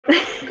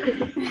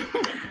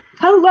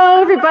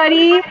Hello,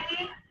 everybody.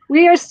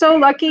 We are so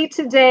lucky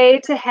today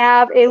to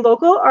have a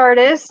local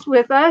artist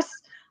with us.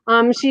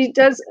 She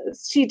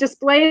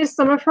displays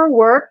some of her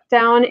work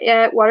down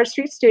at Water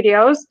Street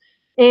Studios,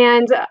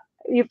 and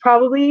you've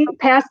probably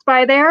passed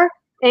by there.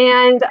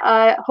 And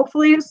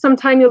hopefully,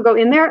 sometime you'll go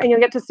in there and you'll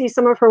get to see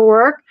some of her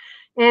work.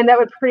 And that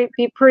would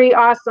be pretty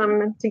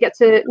awesome to get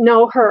to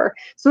know her.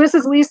 So this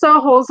is Lisa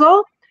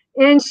Hozl,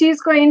 and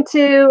she's going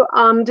to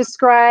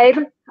describe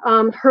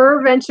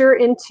her venture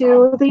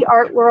into the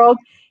art world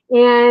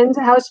and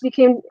how she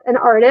became an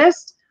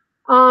artist.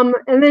 And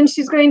then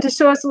she's going to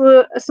show us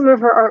some of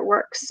her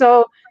artwork.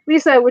 So,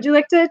 Lisa, would you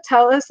like to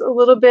tell us a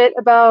little bit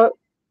about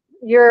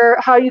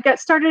how you got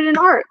started in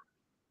art?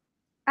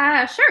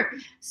 Sure.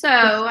 So,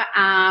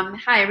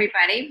 hi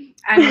everybody.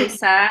 I'm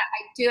Lisa. I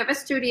do have a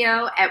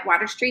studio at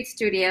Water Street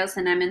Studios,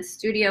 and I'm in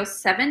Studio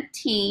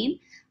 17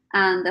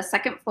 on the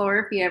second floor.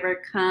 If you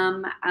ever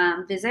come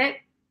visit,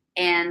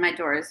 and my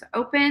door is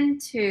open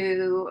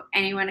to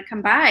anyone to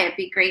come by. It'd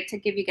be great to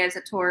give you guys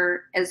a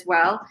tour as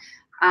well.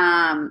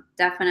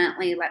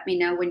 Definitely let me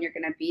know when you're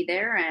going to be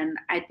there, and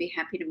I'd be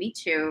happy to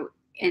meet you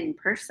in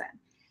person.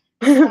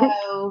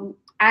 So,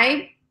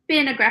 I've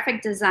been a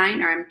graphic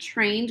designer. I'm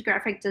trained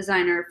graphic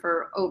designer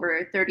for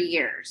over 30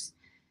 years.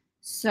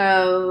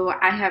 So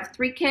I have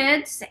 3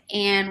 kids,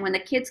 and when the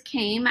kids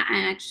came,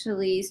 I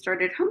actually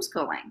started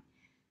homeschooling.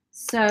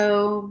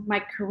 So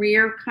my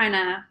career kind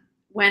of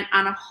went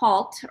on a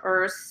halt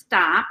or a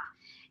stop.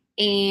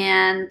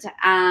 And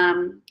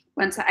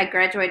once I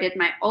graduated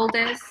my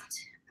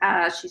oldest,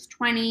 she's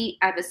 20,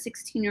 I have a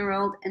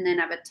 16-year-old, and then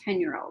I have a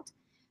 10-year-old.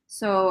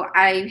 So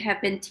I have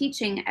been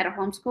teaching at a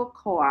homeschool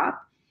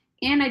co-op.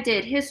 And I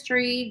did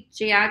history,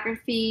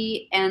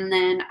 geography, and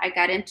then I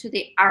got into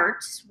the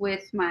arts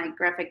with my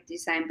graphic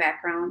design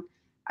background.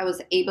 I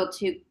was able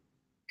to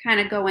kind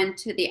of go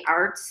into the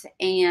arts,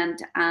 and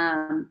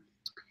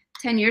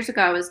 10 years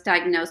ago, I was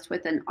diagnosed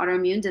with an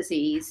autoimmune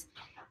disease,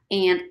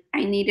 and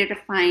I needed to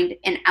find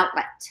an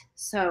outlet.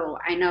 So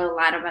I know a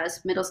lot of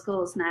us, middle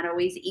school is not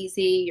always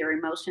easy. Your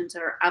emotions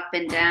are up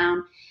and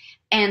down.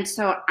 And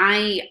so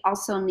I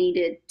also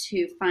needed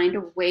to find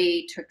a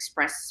way to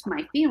express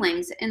my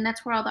feelings, and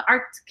that's where all the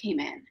art came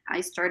in. I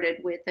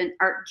started with an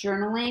art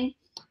journaling,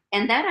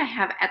 and that I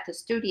have at the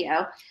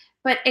studio,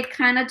 but it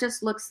kind of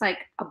just looks like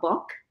a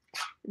book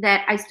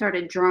that I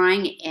started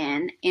drawing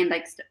in, and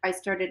I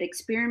started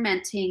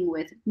experimenting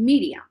with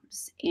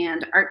mediums,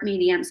 and art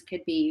mediums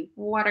could be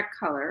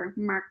watercolor,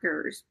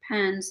 markers,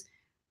 pens,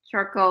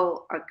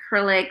 charcoal,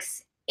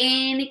 acrylics,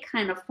 any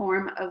kind of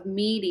form of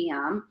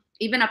medium,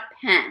 even a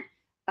pen.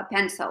 A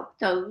pencil.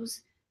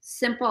 Those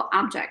simple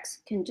objects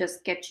can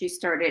just get you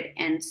started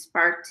and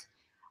sparked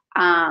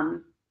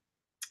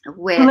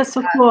with That's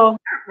so cool.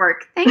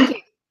 artwork. Thank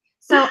you.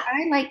 So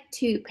I like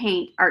to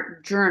paint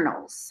art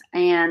journals,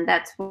 and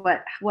that's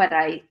what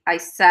I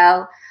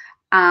sell.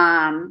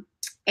 And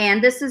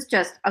this is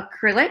just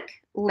acrylic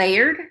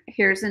layered.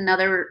 Here's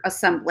another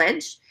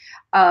assemblage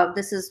of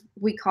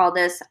we call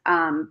this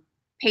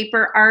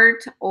paper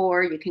art,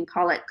 or you can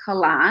call it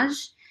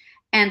collage.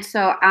 And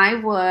so I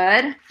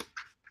would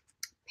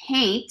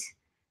paint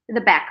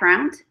the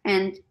background,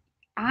 and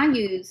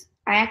I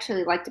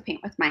actually like to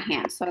paint with my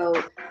hands. So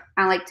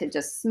I like to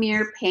just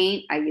smear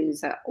paint. I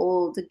use an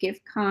old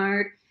gift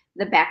card,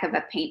 the back of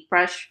a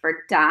paintbrush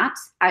for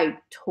dots. I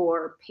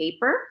tore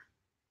paper,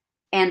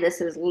 and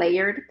this is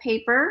layered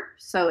paper.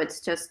 So it's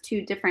just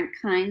 2 different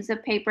kinds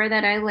of paper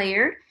that I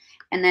layered.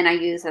 And then I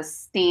use a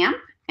stamp,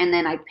 and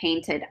then I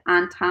painted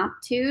on top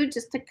too,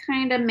 just to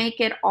kind of make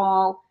it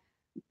all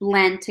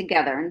blend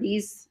together. And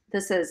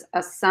this is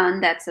a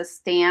sun, that's a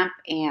stamp,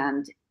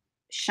 and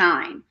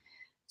shine.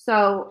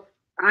 So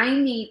I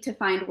need to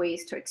find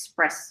ways to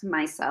express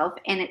myself,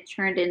 and it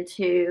turned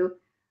into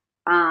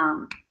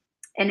an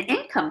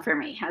income for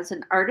me. As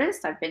an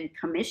artist, I've been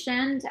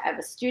commissioned, I have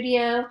a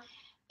studio.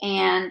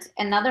 And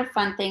another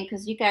fun thing,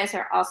 because you guys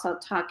are also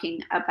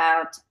talking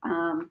about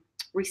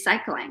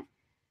recycling.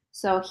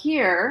 So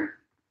here,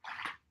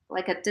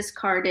 like a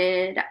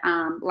discarded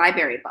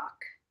library book.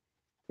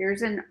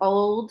 Here's an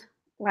old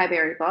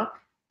library book.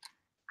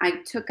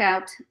 I took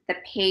out the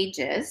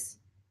pages,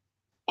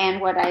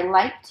 and what I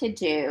like to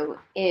do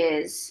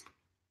is,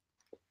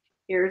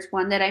 here's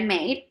one that I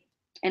made,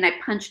 and I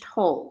punched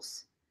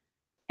holes.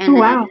 And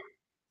wow.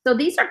 So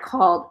these are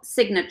called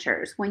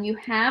signatures. When you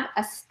have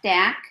a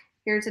stack,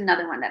 here's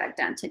another one that I've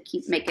done to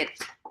make it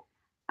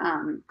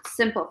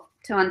simple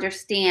to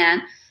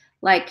understand.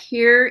 Like,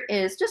 here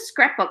is just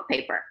scrapbook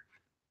paper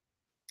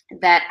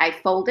that I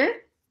folded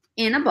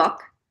in a book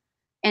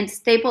and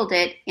stapled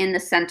it in the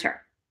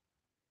center.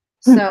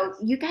 So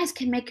you guys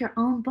can make your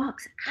own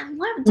books. I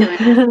love doing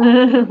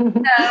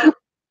this. So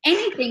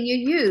anything you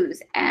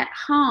use at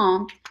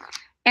home,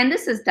 and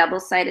this is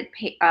double-sided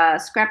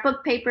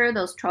scrapbook paper,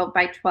 those 12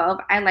 by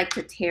 12. I like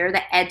to tear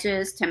the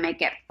edges to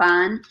make it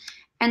fun.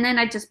 And then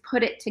I just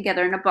put it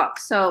together in a book.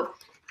 So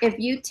if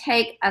you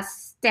take a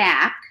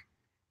stack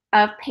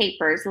of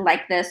papers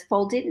like this,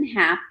 fold it in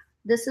half,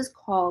 this is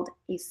called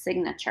a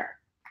signature.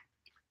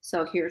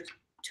 So here's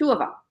two of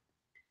them.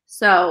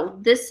 So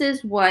this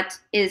is what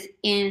is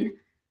in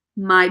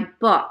my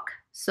book.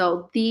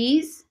 So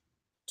these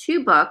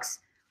two books,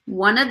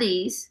 one of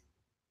these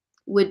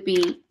would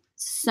be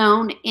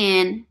sewn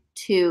in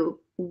to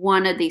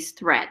one of these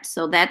threads.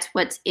 So that's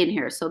what's in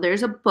here. So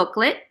there's a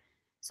booklet.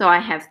 So I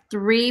have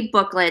 3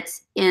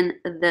 booklets in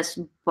this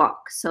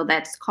book. So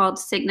that's called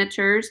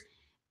signatures.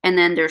 And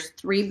then there's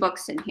 3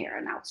 books in here,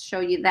 and I'll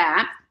show you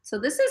that. So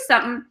this is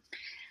something,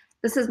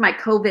 this is my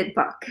COVID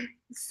book.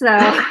 So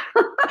Yeah.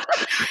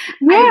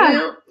 I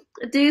will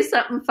do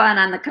something fun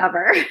on the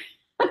cover.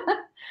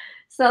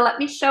 So let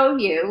me show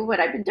you what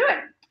I've been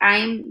doing.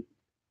 I'm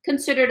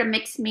considered a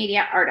mixed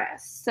media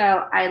artist.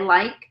 So I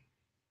like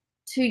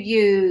to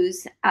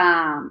use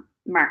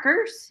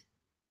markers,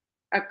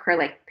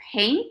 acrylic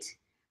paint.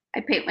 I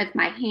paint with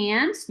my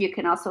hands. You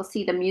can also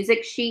see the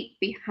music sheet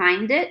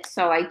behind it.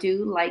 So I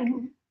do like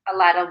a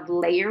lot of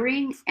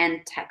layering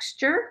and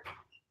texture.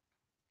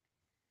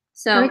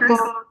 So Very cool.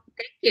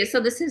 thank you.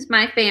 So this is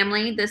my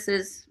family. This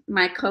is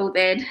my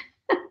COVID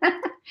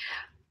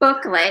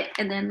booklet.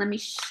 And then let me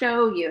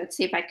show you. Let's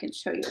see if I can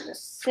show you the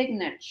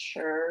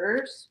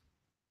signatures.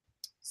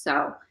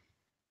 So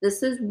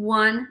this is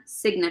one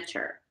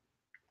signature.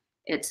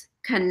 It's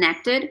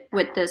connected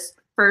with this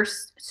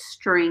first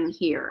string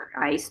here.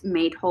 I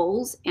made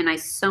holes and I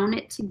sewn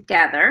it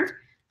together.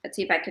 Let's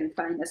see if I can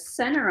find the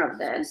center of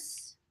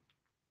this.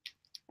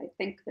 I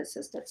think this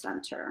is the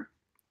center.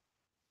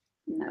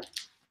 No,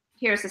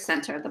 here's the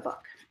center of the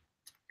book.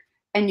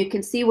 And you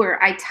can see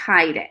where I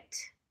tied it.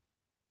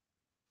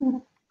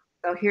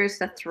 So here's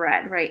the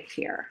thread right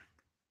here.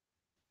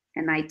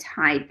 And I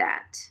tied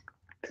that.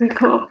 Very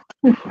cool.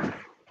 So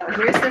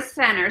here's the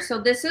center.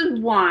 So this is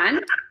one.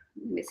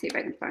 Let me see if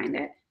I can find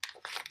it.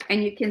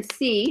 And you can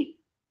see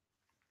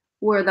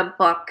where the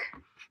book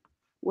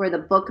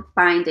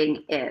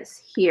binding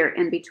is here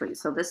in between.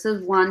 So this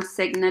is one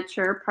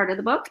signature part of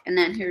the book. And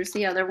then here's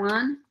the other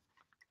one.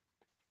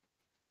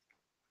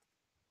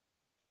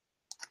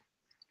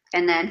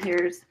 And then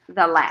here's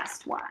the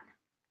last one.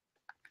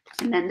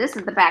 And then this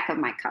is the back of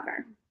my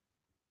cover.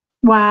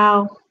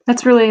 Wow,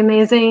 that's really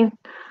amazing.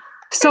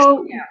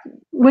 So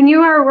when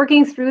you are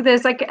working through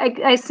this,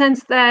 I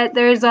sense that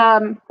there's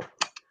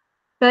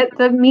that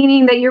the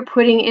meaning that you're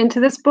putting into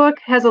this book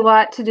has a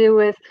lot to do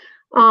with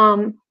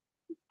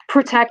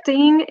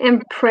protecting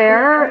and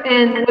prayer,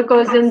 and what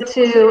goes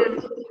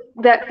into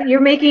that. You're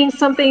making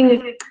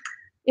something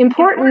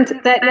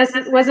important that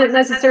wasn't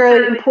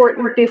necessarily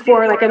important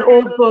before, like an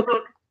old book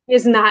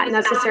is not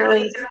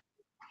necessarily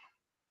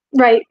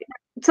right.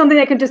 Something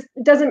that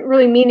doesn't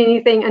really mean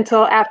anything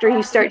until after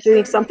you start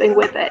doing something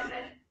with it.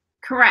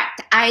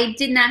 Correct. I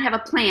did not have a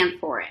plan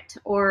for it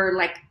or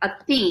like a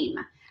theme.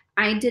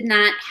 I did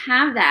not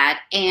have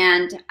that.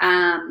 And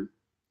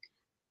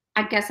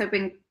I guess I've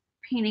been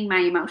painting my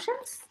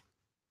emotions.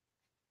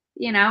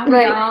 You know,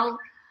 we all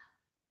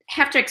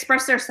have to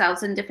express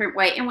ourselves in different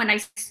way. And when I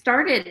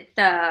started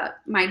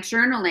my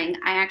journaling,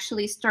 I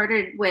actually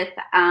started with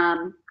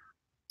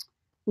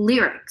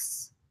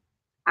lyrics.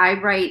 I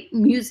write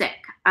music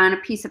on a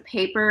piece of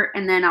paper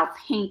and then I'll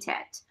paint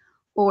it,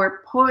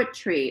 or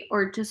poetry,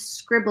 or just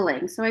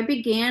scribbling. So I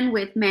began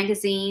with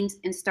magazines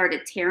and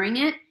started tearing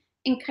it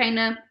and kind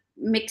of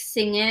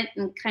mixing it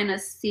and kind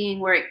of seeing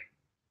where it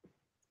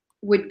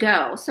would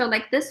go. So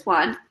like this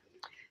one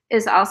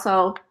is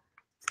also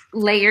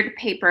layered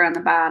paper on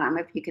the bottom,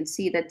 if you can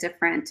see the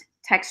different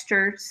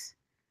textures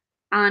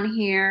on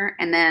here.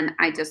 And then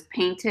I just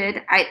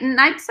painted.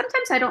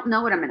 Sometimes I don't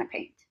know what I'm going to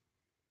paint.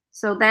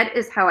 So that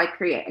is how I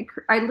create.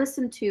 I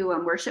listen to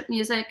worship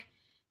music,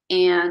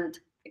 and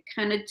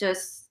kind of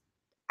just,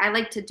 I'm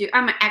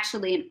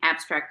actually an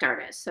abstract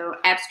artist. So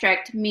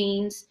abstract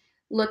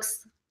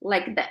looks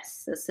like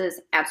this. This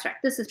is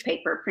abstract. This is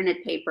paper,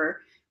 printed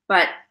paper,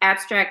 but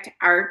abstract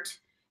art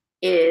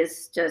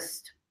is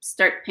just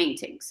start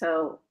painting.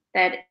 So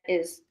that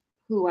is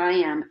who I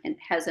am and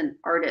as an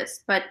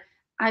artist. But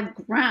I've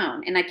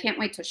grown, and I can't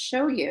wait to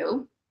show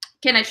you.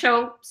 Can I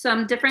show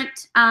some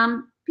different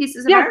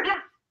pieces of art?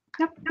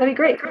 Yep, that'd be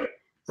great.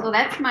 So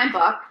that's my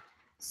book.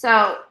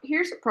 So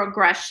here's a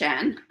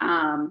progression.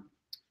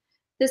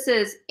 This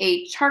is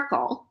a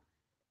charcoal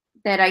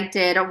that I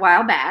did a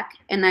while back,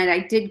 and then I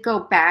did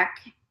go back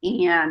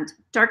and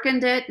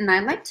darkened it, and I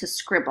like to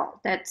scribble.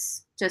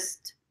 That's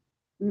just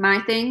my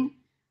thing.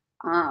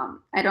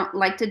 I don't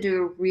like to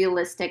do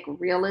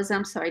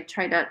realism, so I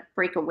try to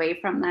break away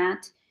from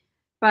that.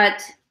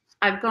 But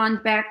I've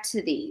gone back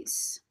to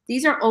these.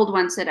 These are old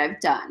ones that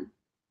I've done.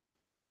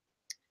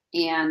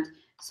 And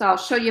so I'll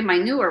show you my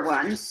newer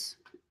ones,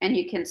 and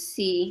you can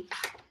see.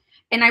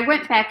 And I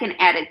went back and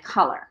added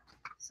color.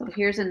 So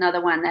here's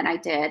another one that I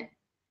did.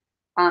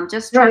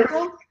 Just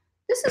charcoal. Right.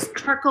 This is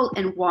charcoal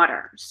and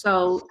water.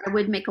 So I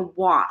would make a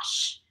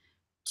wash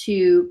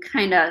to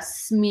kind of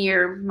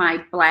smear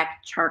my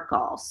black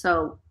charcoal.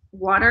 So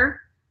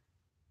water,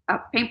 a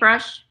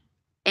paintbrush,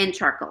 and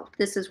charcoal.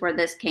 This is where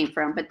this came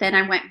from. But then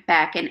I went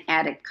back and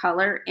added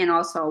color and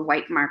also a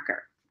white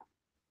marker.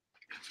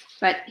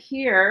 But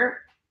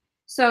here,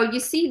 so you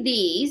see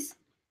these.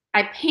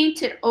 I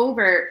painted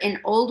over an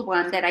old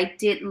one that I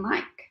didn't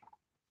like.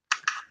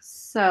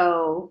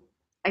 So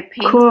I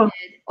painted Cool.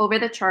 over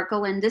the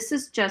charcoal, and this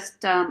is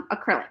just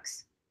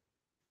acrylics.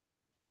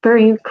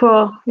 Very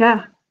cool.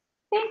 Yeah.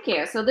 Thank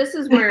you. So this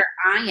is where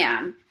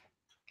I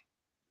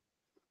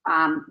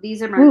am.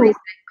 These are my Ooh. recent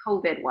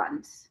COVID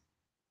ones.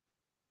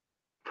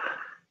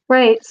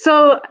 Right.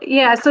 So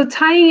yeah. So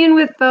tying in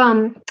with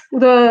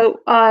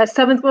the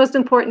seventh most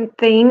important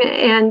thing,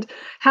 and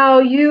how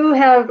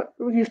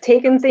you've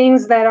taken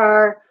things that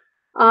are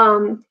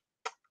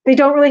they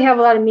don't really have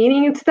a lot of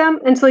meaning into them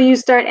until you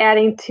start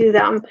adding to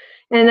them.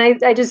 And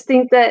I just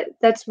think that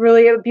that's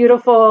really a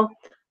beautiful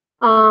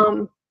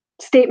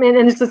statement,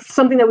 and it's just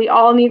something that we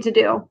all need to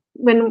do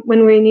when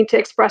we need to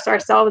express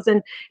ourselves.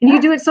 And you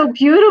do it so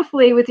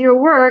beautifully with your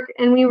work,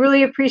 and we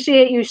really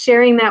appreciate you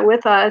sharing that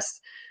with us.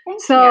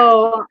 Thank you.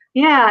 So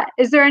yeah,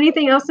 is there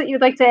anything else that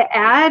you'd like to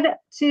add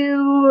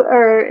to,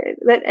 or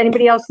let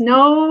anybody else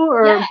know?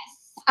 Or Yes.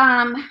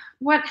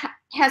 What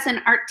has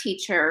an art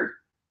teacher,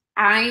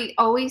 I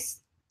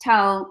always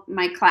tell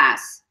my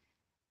class,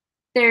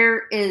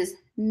 there is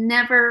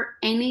no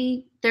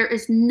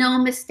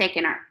mistake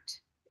in art.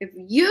 If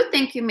you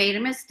think you made a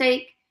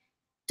mistake,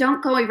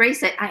 don't go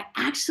erase it. I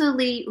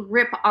actually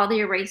rip all the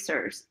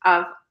erasers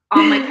of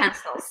all my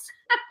pencils.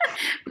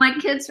 My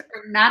kids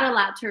are not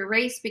allowed to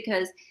erase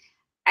because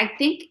I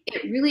think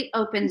it really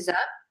opens up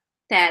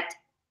that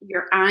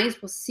your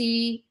eyes will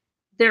see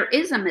there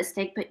is a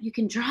mistake, but you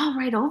can draw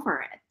right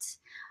over it.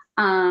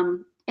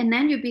 And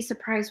then you'd be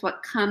surprised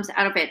what comes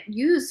out of it.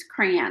 Use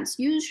crayons,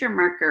 use your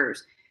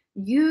markers,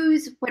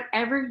 use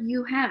whatever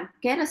you have.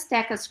 Get a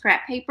stack of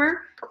scrap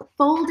paper,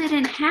 fold it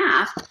in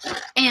half,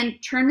 and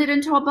turn it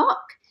into a book.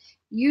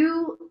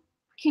 You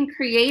can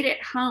create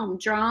at home,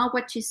 draw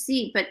what you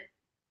see, but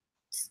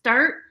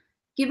start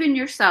giving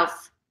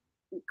yourself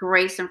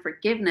grace and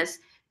forgiveness.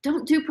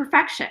 Don't do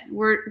perfection.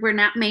 We're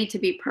not made to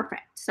be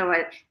perfect. So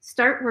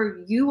start where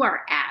you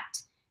are at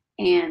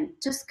and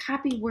just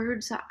copy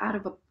words out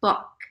of a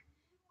book.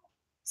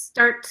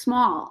 Start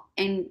small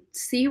and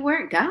see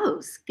where it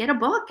goes. Get a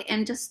book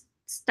and just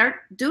start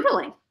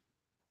doodling.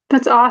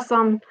 That's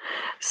awesome.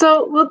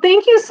 So, well,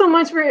 thank you so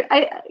much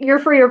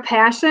for your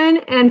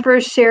passion and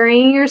for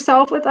sharing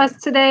yourself with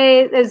us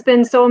today. It's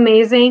been so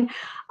amazing.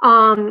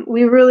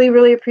 We really,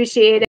 really appreciate it.